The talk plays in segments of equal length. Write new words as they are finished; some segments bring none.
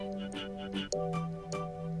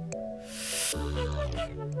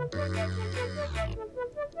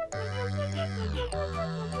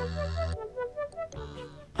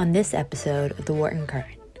On this episode of The Wharton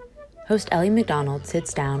Current, host Ellie McDonald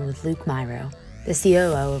sits down with Luke Myro, the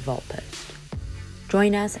COO of Voltpost.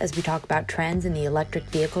 Join us as we talk about trends in the electric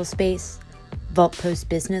vehicle space, Voltpost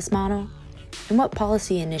business model, and what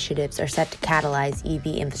policy initiatives are set to catalyze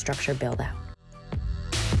EV infrastructure build-out.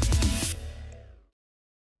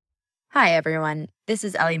 Hi, everyone. This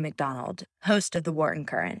is Ellie McDonald, host of The Wharton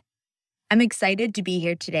Current. I'm excited to be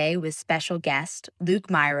here today with special guest Luke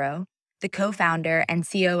Myro, the co-founder and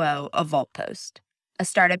COO of Voltpost, a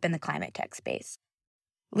startup in the climate tech space.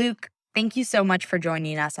 Luke, thank you so much for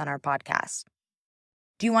joining us on our podcast.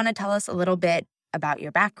 Do you want to tell us a little bit about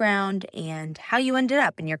your background and how you ended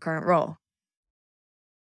up in your current role?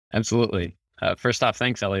 Absolutely. First off,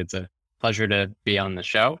 thanks, Ellie. It's a pleasure to be on the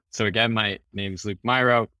show. So again, my name's Luke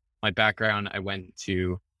Myro. My background, I went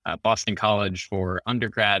to Boston College for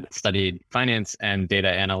undergrad, studied finance and data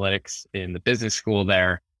analytics in the business school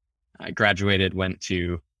there. I graduated, went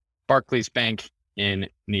to Barclays Bank in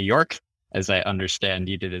New York, as I understand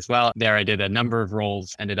you did as well. There I did a number of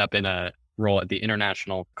roles, ended up in a role at the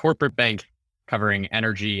International Corporate Bank covering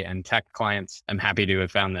energy and tech clients. I'm happy to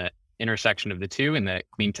have found the intersection of the two in the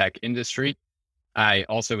clean tech industry. I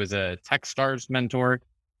also was a Techstars mentor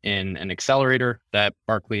in an accelerator that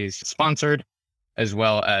Barclays sponsored, as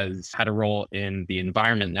well as had a role in the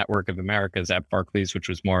Environment Network of Americas at Barclays, which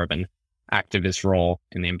was more of an activist role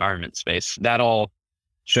in the environment space. That all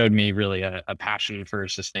showed me really a passion for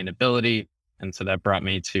sustainability. And so that brought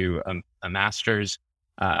me to a master's,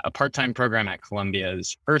 a part-time program at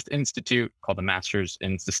Columbia's Earth Institute called the Masters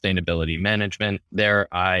in Sustainability Management. There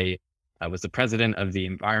I was the president of the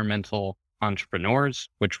Environmental Entrepreneurs,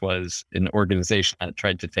 which was an organization that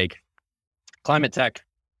tried to take climate tech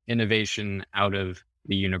innovation out of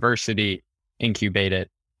the university, incubate it,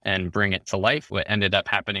 and bring it to life. What ended up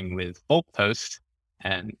happening with Voltpost.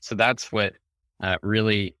 And so that's what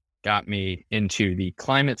really got me into the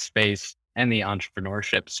climate space and the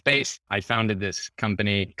entrepreneurship space. I founded this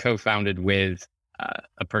company, co-founded with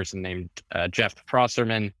a person named Jeff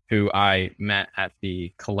Prosserman, who I met at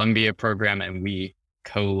the Columbia program, and we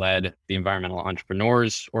co-led the Environmental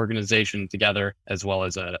Entrepreneurs organization together, as well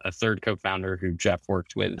as a third co-founder who Jeff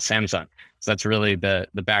worked with, Samsung. So that's really the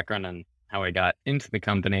background on how I got into the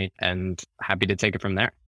company, and happy to take it from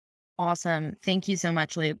there. Awesome. Thank you so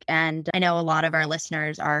much, Luke. And I know a lot of our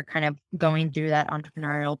listeners are kind of going through that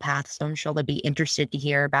entrepreneurial path, so I'm sure they'll be interested to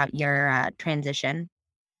hear about your transition.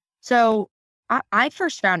 So I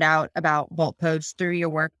first found out about Voltpost through your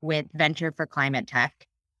work with Venture for Climate Tech,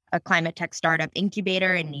 a climate tech startup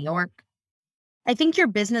incubator in New York. I think your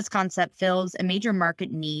business concept fills a major market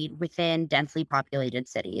need within densely populated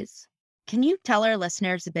cities. Can you tell our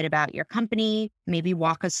listeners a bit about your company, maybe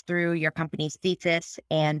walk us through your company's thesis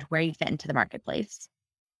and where you fit into the marketplace?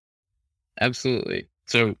 Absolutely.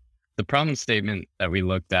 So the problem statement that we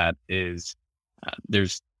looked at is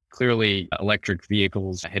there's clearly electric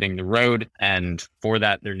vehicles hitting the road. And for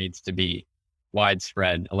that, there needs to be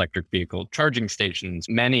widespread electric vehicle charging stations.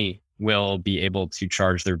 Many will be able to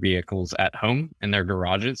charge their vehicles at home in their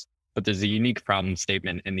garages. But there's a unique problem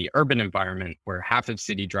statement in the urban environment where half of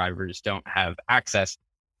city drivers don't have access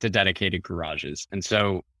to dedicated garages. And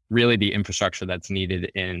so really the infrastructure that's needed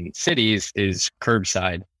in cities is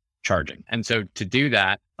curbside charging. And so to do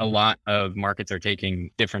that, a lot of markets are taking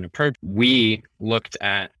different approaches. We looked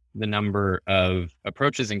at the number of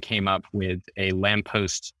approaches and came up with a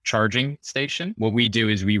lamppost charging station. What we do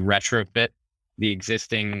is we retrofit the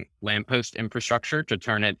existing lamppost infrastructure to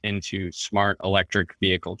turn it into smart electric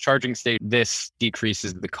vehicle charging station. This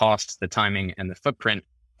decreases the cost, the timing, and the footprint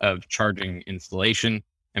of charging installation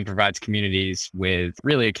and provides communities with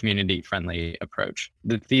really a community-friendly approach.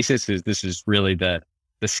 The thesis is this is really the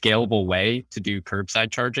scalable way to do curbside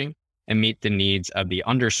charging and meet the needs of the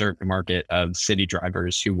underserved market of city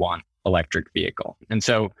drivers who want electric vehicle. And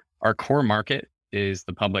so our core market is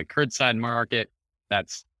the public curbside market.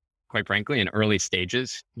 That's quite frankly, in early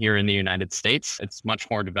stages here in the United States. It's much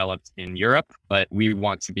more developed in Europe, but we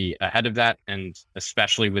want to be ahead of that. And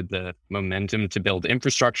especially with the momentum to build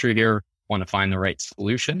infrastructure here, want to find the right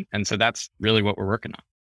solution. And so that's really what we're working on.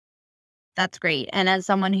 That's great. And as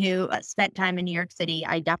someone who spent time in New York City,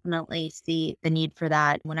 I definitely see the need for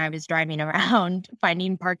that. When I was driving around,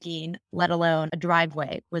 finding parking, let alone a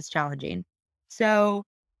driveway, was challenging. So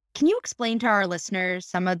can you explain to our listeners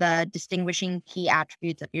some of the distinguishing key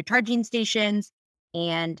attributes of your charging stations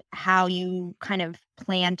and how you kind of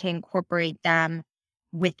plan to incorporate them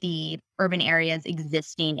with the urban area's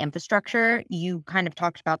existing infrastructure? You kind of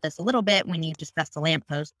talked about this a little bit when you discussed the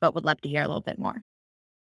lamppost, but would love to hear a little bit more.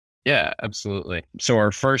 Yeah, absolutely. So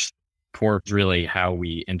our first core is really how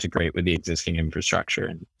we integrate with the existing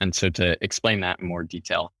infrastructure. And so to explain that in more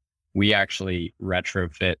detail, we actually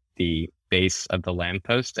retrofit the base of the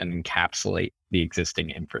lamppost and encapsulate the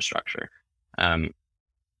existing infrastructure.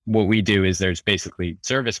 What we do is there's basically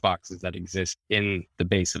service boxes that exist in the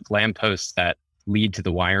base of lampposts that lead to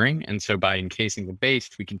the wiring. And so by encasing the base,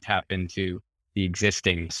 we can tap into the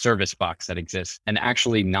existing service box that exists and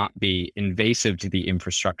actually not be invasive to the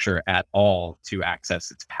infrastructure at all to access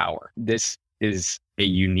its power. This is a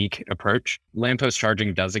unique approach. Lamppost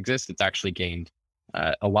charging does exist. It's actually gained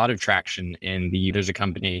a lot of traction there's a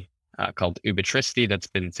company called Ubitricity that's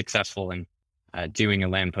been successful in doing a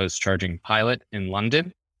lamppost charging pilot in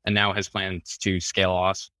London and now has plans to scale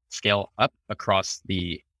up across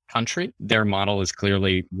the country. Their model is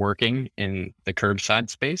clearly working in the curbside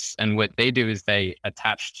space. And what they do is they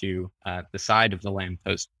attach to the side of the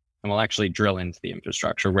lamppost and will actually drill into the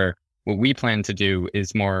infrastructure, where what we plan to do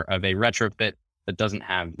is more of a retrofit that doesn't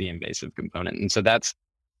have the invasive component. And so that's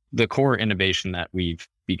the core innovation that we've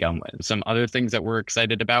begun with. Some other things that we're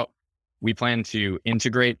excited about, we plan to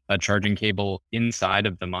integrate a charging cable inside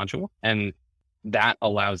of the module, and that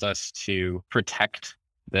allows us to protect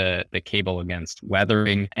the cable against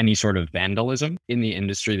weathering, any sort of vandalism. In the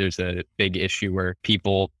industry, there's a big issue where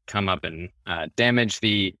people come up and damage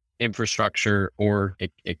the infrastructure, or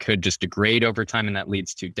it could just degrade over time, and that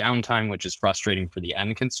leads to downtime, which is frustrating for the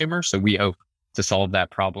end consumer. So we hope to solve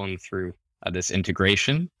that problem through this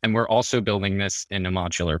integration. And we're also building this in a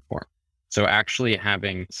modular form. So actually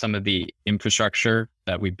having some of the infrastructure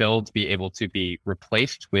that we build be able to be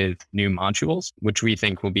replaced with new modules, which we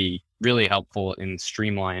think will be really helpful in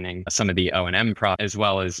streamlining some of the O&M as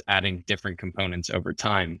well as adding different components over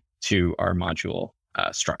time to our module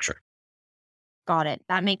structure. Got it.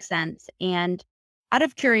 That makes sense. And out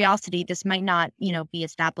of curiosity, this might not, be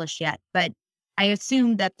established yet, but I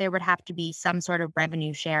assume that there would have to be some sort of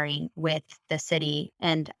revenue sharing with the city.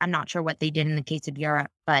 And I'm not sure what they did in the case of Europe,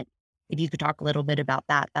 but if you could talk a little bit about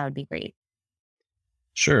that, that would be great.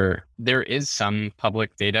 Sure. There is some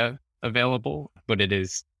public data available, but it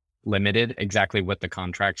is limited. Exactly what the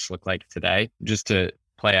contracts look like today. Just to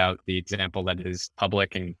play out the example that is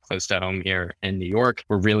public and close to home here in New York,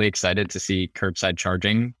 we're really excited to see curbside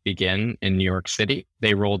charging begin in New York City.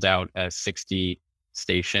 They rolled out a 60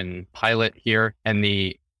 station pilot here, and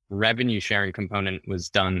the revenue sharing component was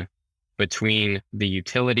done between the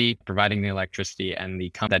utility providing the electricity and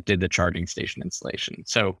the company that did the charging station installation.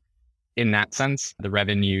 So in that sense, the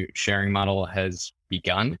revenue sharing model has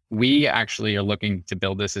begun. We actually are looking to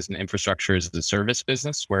build this as an infrastructure as a service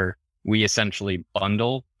business, where we essentially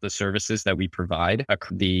bundle the services that we provide,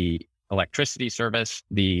 the electricity service,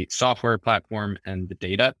 the software platform, and the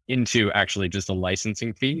data into actually just a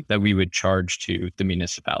licensing fee that we would charge to the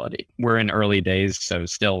municipality. We're in early days, so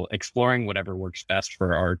still exploring whatever works best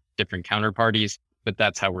for our different counterparties, but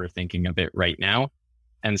that's how we're thinking of it right now.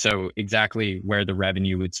 And so exactly where the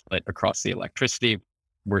revenue would split across the electricity,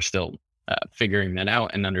 we're still figuring that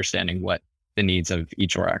out and understanding what the needs of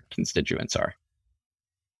each of our constituents are.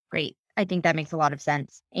 Great. I think that makes a lot of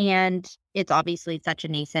sense. And it's obviously such a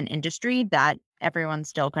nascent industry that everyone's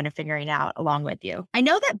still kind of figuring out along with you. I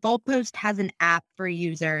know that Voltpost has an app for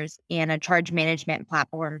users and a charge management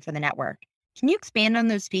platform for the network. Can you expand on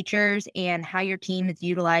those features and how your team is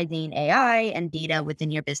utilizing AI and data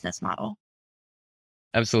within your business model?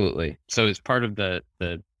 Absolutely. So as part of the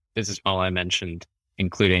business model I mentioned,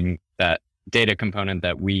 including that data component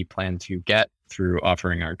that we plan to get through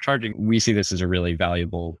offering our charging, we see this as a really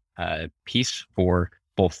valuable piece for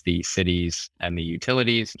both the cities and the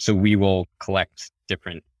utilities. So we will collect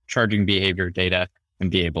different charging behavior data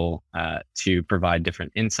and be able to provide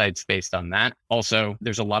different insights based on that. Also,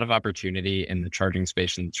 there's a lot of opportunity in the charging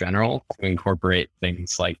space in general to incorporate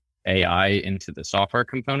things like AI into the software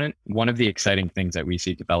component. One of the exciting things that we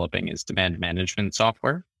see developing is demand management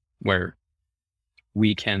software, where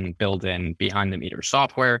we can build in behind the meter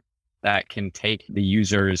software that can take the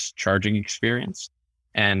user's charging experience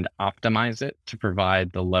and optimize it to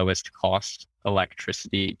provide the lowest cost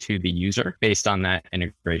electricity to the user based on that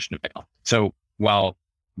integration available. So while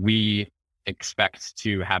we expect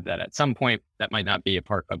to have that at some point, that might not be a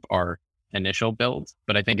part of our initial build,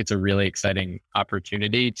 but I think it's a really exciting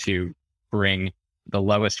opportunity to bring the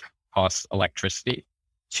lowest cost electricity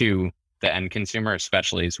to the end consumer,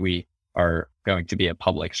 especially as we are going to be a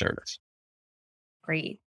public service.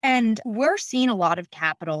 Great. And we're seeing a lot of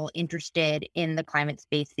capital interested in the climate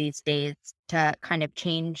space these days to kind of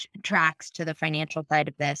change tracks to the financial side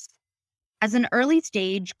of this. As an early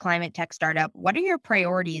stage climate tech startup, what are your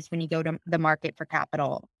priorities when you go to the market for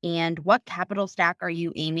capital? And what capital stack are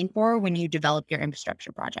you aiming for when you develop your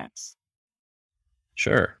infrastructure projects?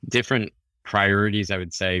 Sure. Different priorities, I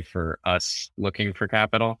would say, for us looking for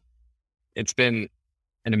capital. It's been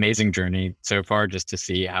an amazing journey so far just to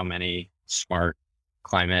see how many smart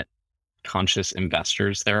climate conscious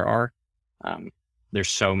investors there are. Um, there's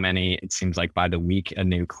so many, it seems like by the week, a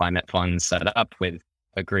new climate fund set up with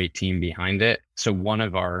a great team behind it. So one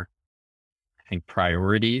of our, I think,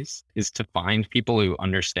 priorities is to find people who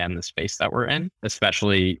understand the space that we're in,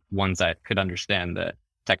 especially ones that could understand the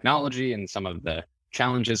technology and some of the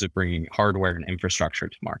challenges of bringing hardware and infrastructure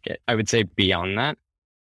to market. I would say beyond that,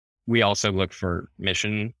 we also look for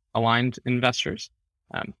mission aligned investors.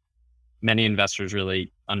 Um, Many investors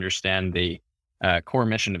really understand the core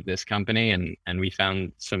mission of this company, and we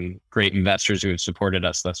found some great investors who have supported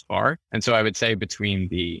us thus far. And so I would say between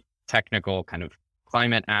the technical kind of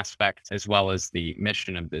climate aspect as well as the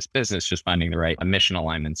mission of this business, just finding the right mission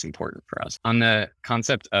alignment is important for us. On the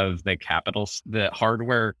concept of the capital, the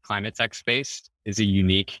hardware climate tech space is a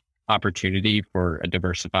unique opportunity for a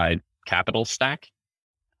diversified capital stack.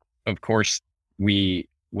 Of course, we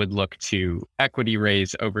would look to equity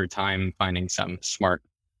raise over time, finding some smart,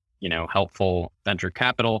 helpful venture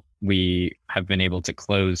capital. We have been able to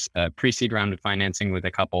close a pre-seed round of financing with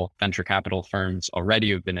a couple venture capital firms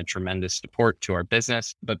already who've been a tremendous support to our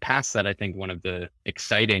business. But past that, I think one of the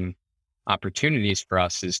exciting opportunities for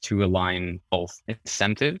us is to align both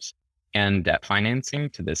incentives and debt financing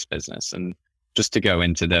to this business. And just to go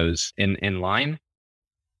into those in line,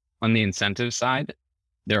 on the incentive side,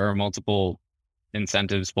 there are multiple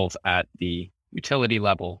incentives both at the utility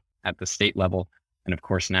level, at the state level, and of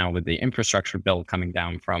course now with the infrastructure bill coming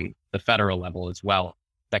down from the federal level as well,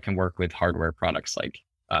 that can work with hardware products like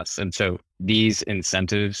us. And so these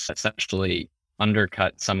incentives essentially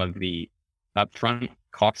undercut some of the upfront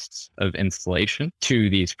costs of installation to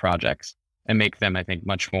these projects and make them, I think,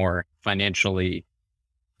 much more financially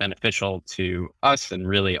beneficial to us and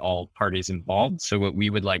really all parties involved. So what we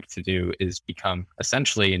would like to do is become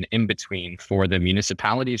essentially an in-between for the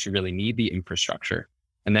municipalities who really need the infrastructure,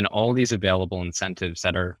 and then all these available incentives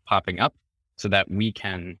that are popping up so that we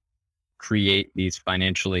can create these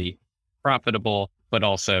financially profitable, but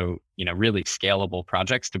also, really scalable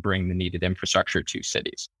projects to bring the needed infrastructure to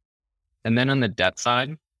cities. And then on the debt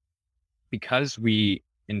side, because we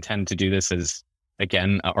intend to do this as,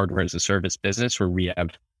 again, a hardware as a service business where we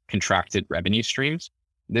have contracted revenue streams,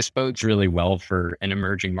 this bodes really well for an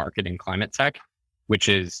emerging market in climate tech, which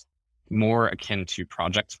is more akin to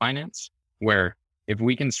project finance, where if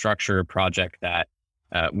we can structure a project that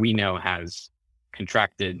we know has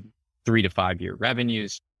contracted 3 to 5 year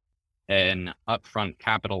revenues, an upfront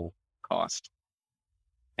capital cost,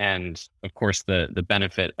 and of course the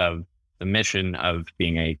benefit of the mission of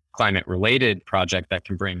being a climate related project that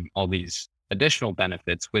can bring all these additional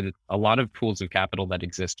benefits with a lot of pools of capital that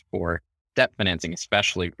exist for debt financing,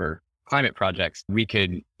 especially for climate projects, we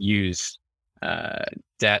could use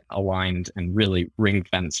debt aligned and really ring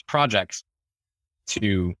fence projects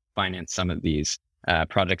to finance some of these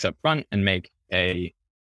projects up front and make a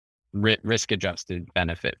risk adjusted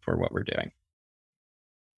benefit for what we're doing.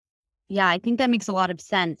 Yeah, I think that makes a lot of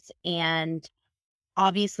sense. And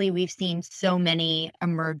obviously, we've seen so many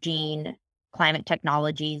emerging climate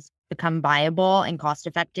technologies become viable and cost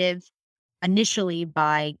effective initially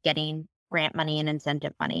by getting grant money and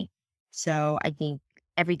incentive money. So I think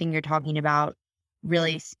everything you're talking about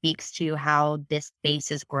really speaks to how this space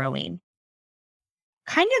is growing.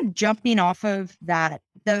 Kind of jumping off of that,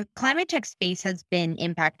 the climate tech space has been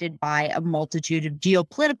impacted by a multitude of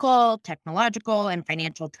geopolitical, technological, and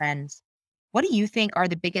financial trends. What do you think are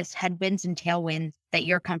the biggest headwinds and tailwinds that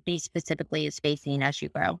your company specifically is facing as you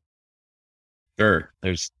grow? Sure.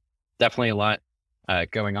 There's definitely a lot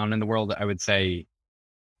going on in the world. I would say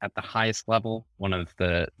at the highest level, one of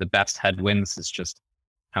the best headwinds is just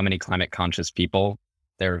how many climate conscious people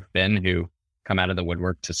there have been who come out of the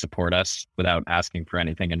woodwork to support us without asking for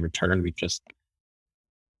anything in return. We've just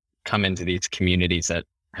come into these communities that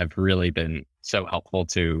have really been so helpful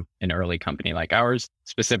to an early company like ours.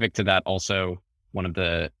 Specific to that, also, one of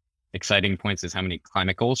the exciting points is how many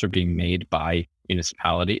climate goals are being made by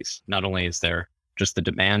municipalities. Not only is there just the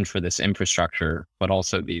demand for this infrastructure, but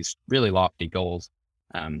also these really lofty goals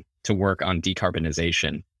to work on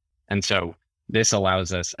decarbonization. And so this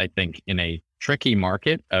allows us, I think, in a tricky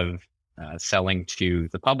market of selling to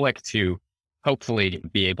the public to hopefully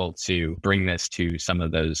be able to bring this to some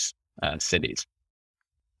of those cities.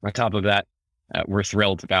 On top of that, we're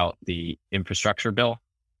thrilled about the infrastructure bill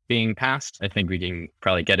being passed. I think we can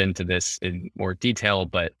probably get into this in more detail,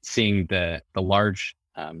 but seeing the large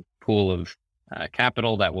pool of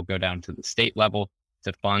capital that will go down to the state level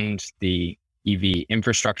to fund the EV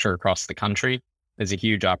infrastructure across the country is a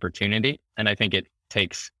huge opportunity. And I think it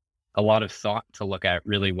takes a lot of thought to look at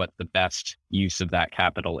really what the best use of that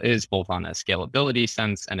capital is, both on a scalability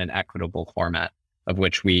sense and an equitable format of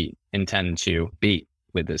which we intend to be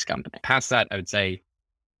with this company. Past that, I would say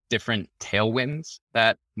different tailwinds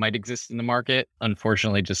that might exist in the market.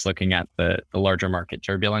 Unfortunately, just looking at the larger market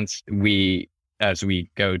turbulence, as we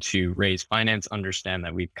go to raise finance, understand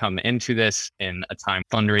that we've come into this in a time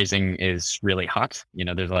fundraising is really hot.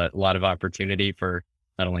 There's a lot of opportunity for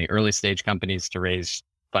not only early stage companies to raise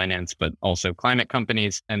finance, but also climate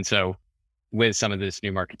companies. And so with some of this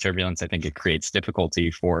new market turbulence, I think it creates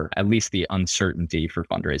difficulty for at least the uncertainty for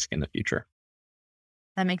fundraising in the future.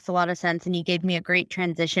 That makes a lot of sense. And you gave me a great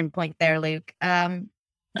transition point there, Luke. For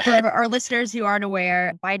our listeners who aren't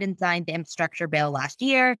aware, Biden signed the infrastructure bill last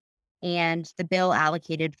year, and the bill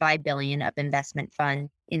allocated $5 billion of investment fund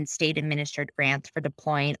in state administered grants for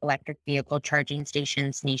deploying electric vehicle charging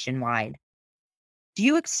stations nationwide. Do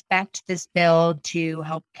you expect this bill to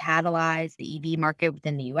help catalyze the EV market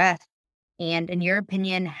within the US? And in your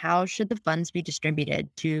opinion, how should the funds be distributed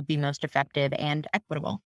to be most effective and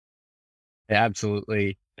equitable? I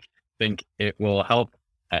absolutely think it will help.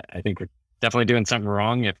 I think we're definitely doing something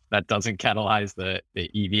wrong if that doesn't catalyze the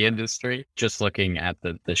EV industry. Just looking at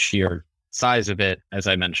the sheer size of it, as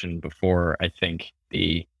I mentioned before, I think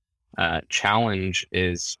the challenge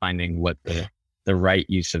is finding what the right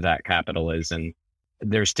use of that capital is. And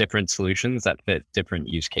there's different solutions that fit different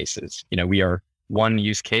use cases. We are one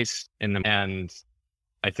use case and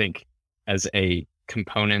I think as a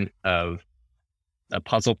component of a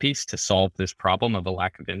puzzle piece to solve this problem of a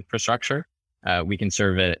lack of infrastructure, we can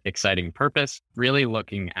serve an exciting purpose, really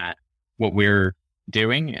looking at what we're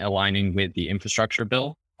doing, aligning with the infrastructure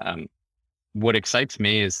bill. What excites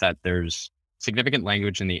me is that there's significant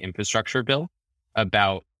language in the infrastructure bill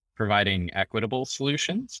about providing equitable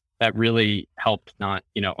solutions that really help not,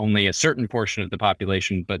 only a certain portion of the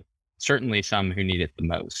population, but certainly some who need it the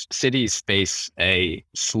most. Cities face a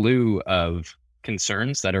slew of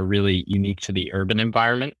concerns that are really unique to the urban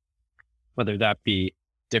environment, whether that be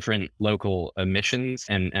different local emissions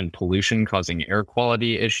and pollution causing air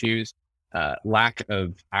quality issues, lack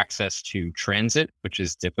of access to transit, which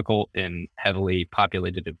is difficult in heavily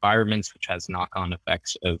populated environments, which has knock-on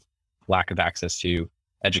effects of lack of access to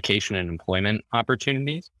education and employment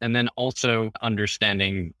opportunities, and then also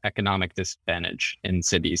understanding economic disadvantage in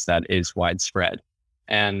cities that is widespread.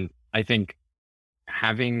 And I think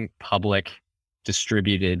having public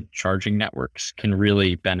distributed charging networks can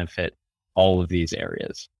really benefit all of these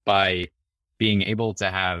areas by being able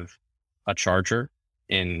to have a charger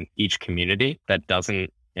in each community that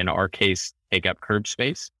doesn't, in our case, take up curb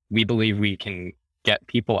space. We believe we can get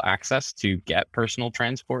people access to get personal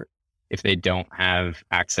transport if they don't have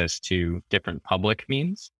access to different public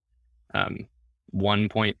means. One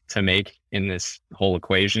point to make in this whole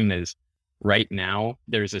equation is right now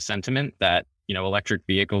there's a sentiment that, electric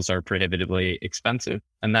vehicles are prohibitively expensive.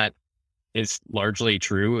 And that is largely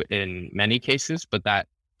true in many cases, but that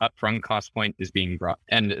upfront cost point is being brought.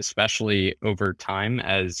 And especially over time,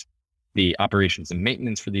 as the operations and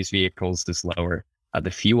maintenance for these vehicles is lower, the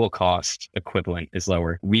fuel cost equivalent is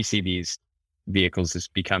lower. We see these vehicles as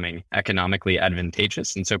becoming economically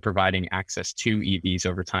advantageous. And so providing access to EVs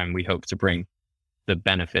over time, we hope to bring the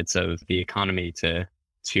benefits of the economy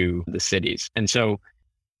to the cities. And so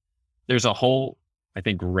there's a whole, I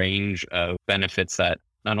think, range of benefits that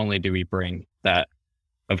not only do we bring that,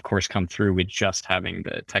 of course, come through with just having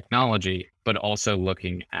the technology, but also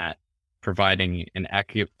looking at providing an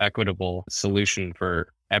equitable solution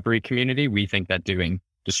for every community. We think that doing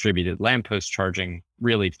distributed lamppost charging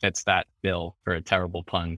really fits that bill, for a terrible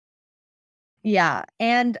pun. Yeah.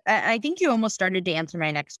 And I think you almost started to answer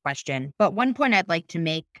my next question. But one point I'd like to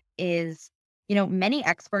make is, many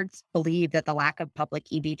experts believe that the lack of public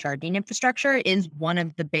EV charging infrastructure is one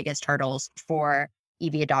of the biggest hurdles for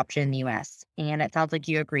EV adoption in the US. And it sounds like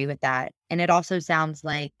you agree with that. And it also sounds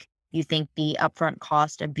like you think the upfront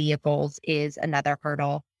cost of vehicles is another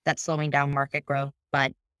hurdle that's slowing down market growth,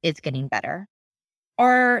 but it's getting better.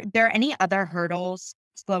 Are there any other hurdles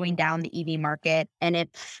slowing down the EV market? And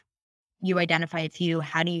if you identify a few,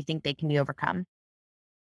 how do you think they can be overcome?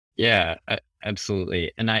 Yeah,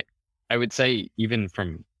 absolutely. And I would say, even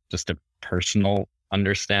from just a personal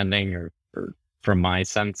understanding or from my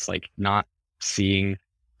sense, like not seeing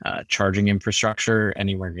charging infrastructure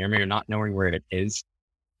anywhere near me or not knowing where it is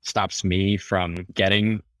stops me from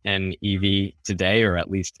getting an EV today, or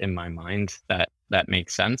at least in my mind that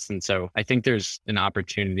makes sense. And so I think there's an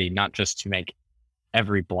opportunity not just to make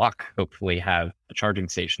every block hopefully have a charging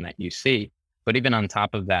station that you see, but even on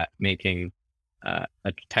top of that, making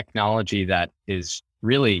a technology that is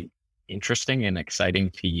really interesting and exciting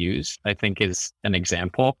to use, I think is an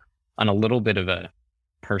example on a little bit of a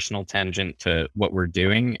personal tangent to what we're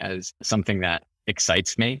doing as something that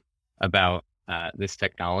excites me about this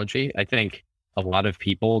technology. I think a lot of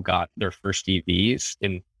people got their first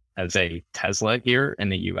EVs as a Tesla here in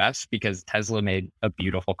the US because Tesla made a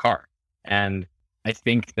beautiful car. And I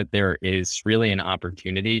think that there is really an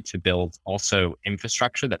opportunity to build also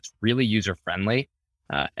infrastructure that's really user friendly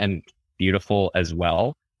and beautiful as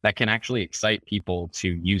well, that can actually excite people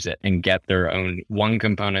to use it and get their own. One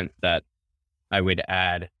component that I would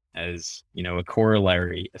add as, a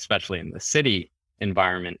corollary, especially in the city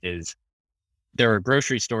environment, is there are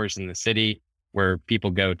grocery stores in the city where people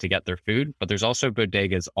go to get their food, but there's also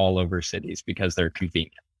bodegas all over cities because they're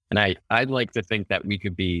convenient. And I'd like to think that we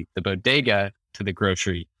could be the bodega to the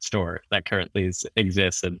grocery store that currently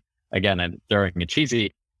exists. And again, I'm throwing a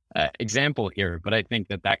cheesy example here, but I think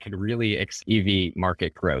that could really EV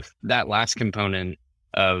market growth. That last component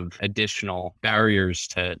of additional barriers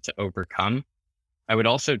to overcome, I would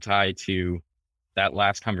also tie to that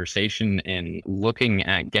last conversation in looking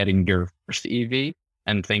at getting your first EV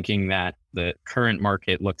and thinking that the current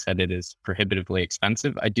market looks at it as prohibitively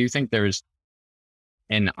expensive. I do think there's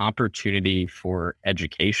an opportunity for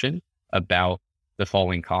education about the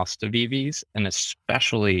falling cost of EVs, and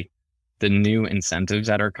especially the new incentives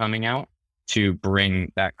that are coming out to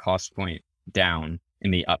bring that cost point down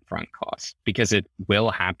in the upfront cost, because it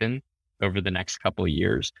will happen over the next couple of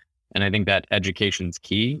years. And I think that education is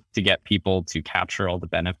key to get people to capture all the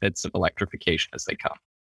benefits of electrification as they come.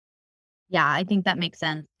 Yeah, I think that makes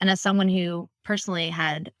sense. And as someone who personally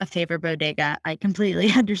had a favorite bodega, I completely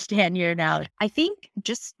understand your analogy. I think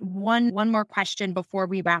just one more question before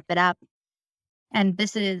we wrap it up. And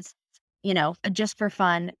this is, a just for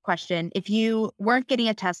fun question. If you weren't getting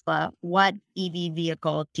a Tesla, what EV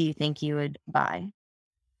vehicle do you think you would buy?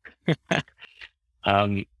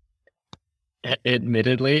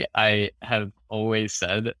 Admittedly, I have always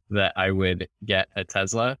said that I would get a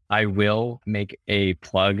Tesla. I will make a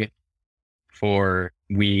plug for,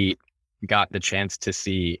 we got the chance to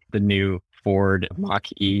see the new Ford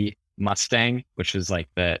Mach-E Mustang, which is like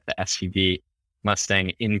the SUV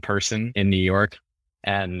Mustang, in person in New York,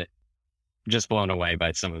 and just blown away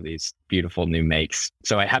by some of these beautiful new makes.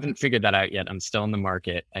 So I haven't figured that out yet. I'm still in the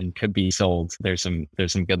market and could be sold. There's some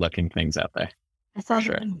good looking things out there. I saw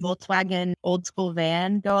the Volkswagen old school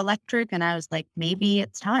van go electric, and I was like, maybe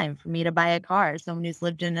it's time for me to buy a car. Someone who's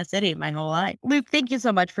lived in a city my whole life. Luke, thank you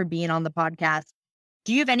so much for being on the podcast.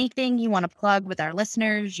 Do you have anything you want to plug with our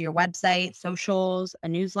listeners, your website, socials, a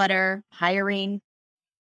newsletter, hiring?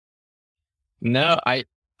 No, I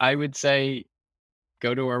would say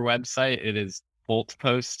go to our website. It is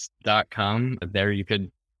voltpost.com. There you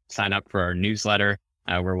could sign up for our newsletter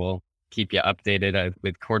where we'll keep you updated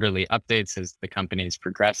with quarterly updates as the company is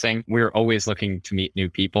progressing. We're always looking to meet new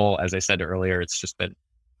people. As I said earlier, it's just been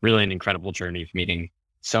really an incredible journey of meeting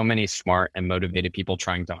so many smart and motivated people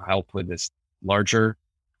trying to help with this larger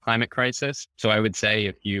climate crisis. So I would say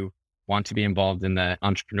if you want to be involved in the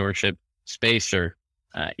entrepreneurship space, or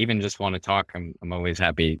even just want to talk, I'm always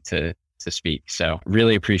happy to speak. So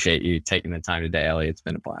really appreciate you taking the time today, Ellie. It's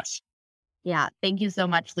been a blast. Yeah, thank you so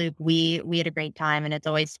much, Luke. We had a great time, and it's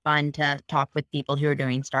always fun to talk with people who are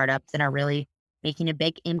doing startups and are really making a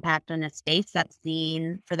big impact on a space that's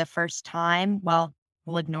seen for the first time. Well,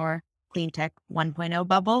 we'll ignore clean tech 1.0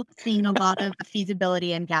 bubble, seeing a lot of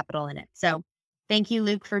feasibility and capital in it. So thank you,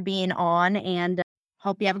 Luke, for being on, and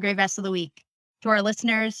hope you have a great rest of the week. To our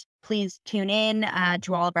listeners, please tune in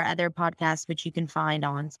to all of our other podcasts, which you can find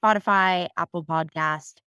on Spotify, Apple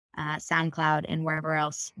Podcast, SoundCloud, and wherever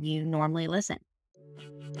else you normally listen.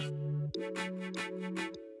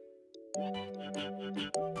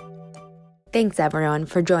 Thanks everyone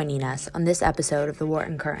for joining us on this episode of The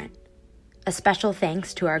Wharton Current. A special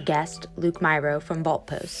thanks to our guest, Luke Myro from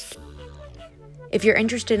Voltpost. If you're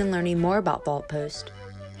interested in learning more about Voltpost,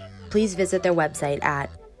 please visit their website at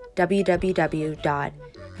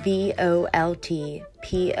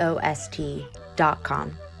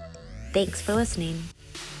www.voltpost.com. Thanks for listening.